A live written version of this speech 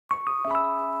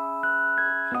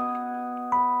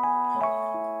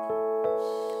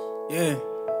Yeah.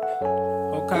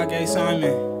 Hokage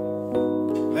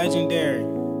Simon. Legendary.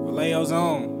 Vallejo's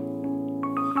own.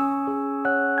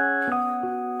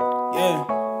 Yeah.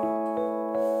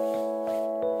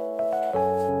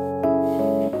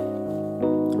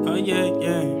 Oh yeah,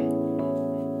 yeah.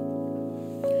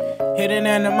 Hidden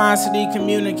animosity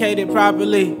communicated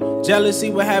properly. Jealousy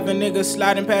will have a nigga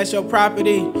sliding past your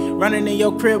property. Running in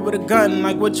your crib with a gun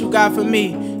like what you got for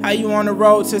me. How you on the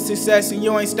road to success and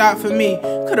you ain't stopped for me.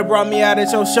 Could've brought me out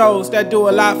at your shows, that do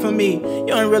a lot for me.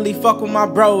 You ain't really fuck with my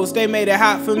bros, they made it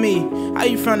hot for me. How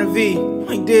you front of V? You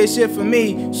ain't did shit for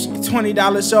me.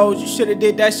 $20 shows, you should've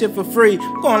did that shit for free.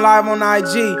 I'm going live on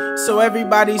IG, so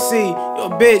everybody see. You a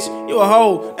bitch, you a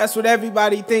hoe, that's what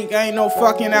everybody think. I ain't no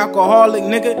fucking alcoholic,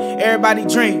 nigga. Everybody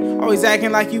drink, always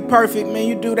acting like you perfect. Man,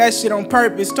 you do that shit on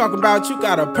purpose. Talking about you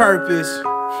got a purpose.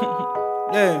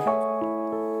 Yeah.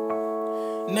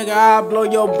 Nigga, I'll blow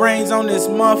your brains on this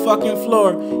motherfucking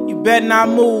floor. You better not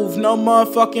move, no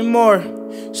motherfucking more.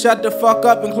 Shut the fuck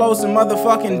up and close the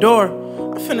motherfucking door.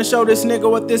 I finna show this nigga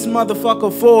what this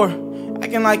motherfucker for.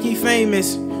 Acting like he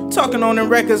famous, talking on them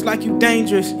records like you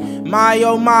dangerous. My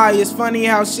oh my, it's funny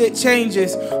how shit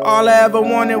changes. All I ever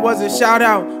wanted was a shout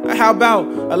out. How about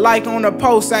a like on a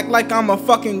post? Act like I'm a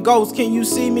fucking ghost. Can you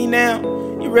see me now?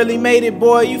 You really made it,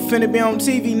 boy, you finna be on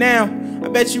TV now. I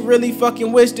bet you really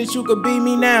fucking wish that you could be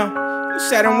me now. You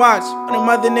sat and watched when them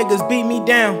other niggas beat me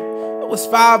down. It was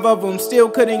 5 of them, still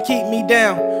couldn't keep me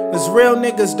down. Cause real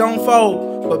niggas don't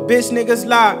fold, but bitch niggas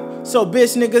lie, so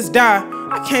bitch niggas die.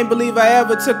 I can't believe I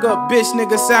ever took a bitch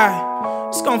nigga side.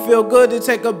 It's gonna feel good to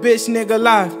take a bitch nigga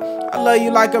life. I love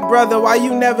you like a brother, why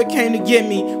you never came to get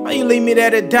me? Why you leave me there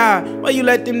to die? Why you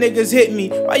let them niggas hit me?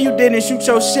 Why you didn't shoot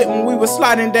your shit when we was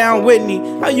sliding down Whitney?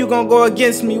 How you gonna go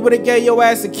against me? Would've gave your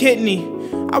ass a kidney.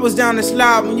 I was down the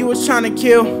slide when you was trying to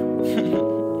kill.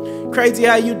 Crazy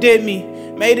how you did me.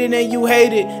 Made it and you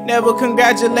hated. Never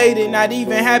congratulated, not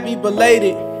even happy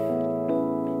belated.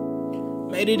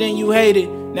 Made it and you hated.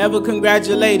 Never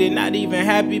congratulated, not even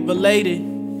happy belated.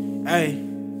 Ay.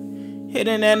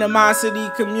 Hidden animosity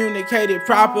communicated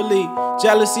properly.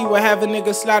 Jealousy will have a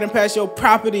nigga sliding past your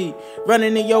property.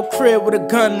 Running in your crib with a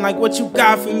gun like what you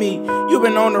got for me. You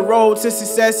been on the road to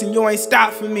success and you ain't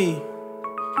stopped for me.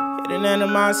 Hidden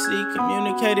animosity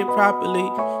communicated properly.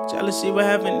 Jealousy will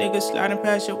have a nigga sliding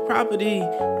past your property.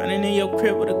 Running in your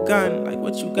crib with a gun like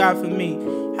what you got for me.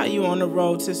 How you on the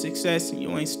road to success and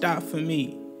you ain't stopped for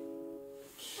me.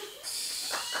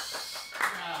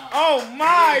 Oh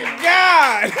my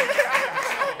God!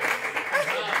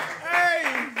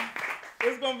 Hey,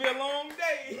 it's gonna be a long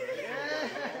day.